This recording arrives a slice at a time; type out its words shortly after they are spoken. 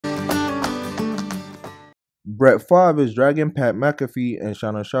Brett Favre is dragging Pat McAfee and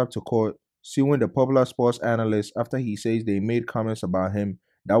Shannon Sharpe to court, suing the popular sports analyst after he says they made comments about him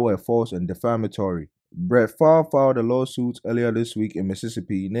that were false and defamatory. Brett Favre filed a lawsuit earlier this week in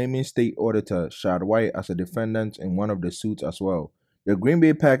Mississippi, naming state auditor Shad White as a defendant in one of the suits as well. The Green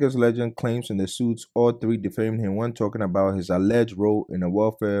Bay Packers legend claims in the suits all three defamed him when talking about his alleged role in a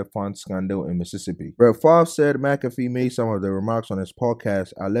welfare fund scandal in Mississippi. Brett Favre said McAfee made some of the remarks on his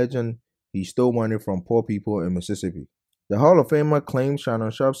podcast, alleging he stole money from poor people in Mississippi. The Hall of Famer claims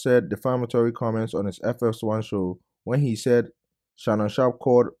Shannon Sharpe said defamatory comments on his FS1 show when he said Shannon Sharpe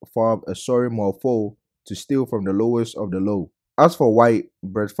called Favre a sorry mofo to steal from the lowest of the low. As for White,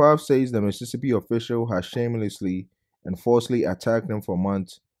 Brett Favre says the Mississippi official has shamelessly and falsely attacked him for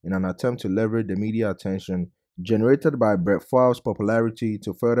months in an attempt to leverage the media attention generated by Brett Favre's popularity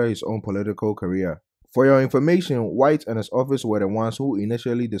to further his own political career. For your information, White and his office were the ones who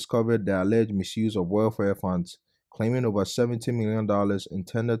initially discovered the alleged misuse of welfare funds, claiming over $70 million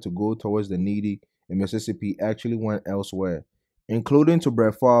intended to go towards the needy in Mississippi actually went elsewhere, including to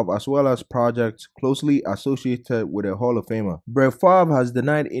Brett Favre as well as projects closely associated with a Hall of Famer. Brett Favre has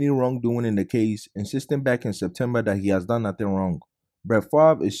denied any wrongdoing in the case, insisting back in September that he has done nothing wrong. Brett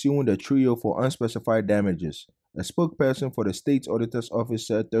Favre is suing the trio for unspecified damages. A spokesperson for the state's auditor's office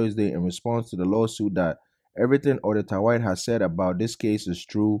said Thursday in response to the lawsuit that everything Auditor White has said about this case is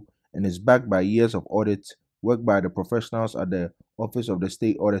true and is backed by years of audits work by the professionals at the Office of the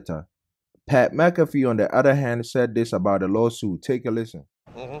State Auditor. Pat McAfee, on the other hand, said this about the lawsuit. Take a listen.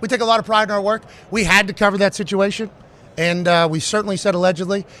 We take a lot of pride in our work. We had to cover that situation, and we certainly said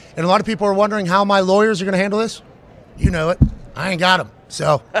allegedly. And a lot of people are wondering how my lawyers are going to handle this. You know it. I ain't got them.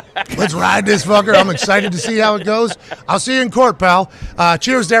 So let's ride this fucker. I'm excited to see how it goes. I'll see you in court, pal.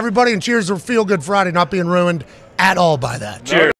 Cheers to everybody, and cheers to Feel Good Friday not being ruined at all by that. Cheers.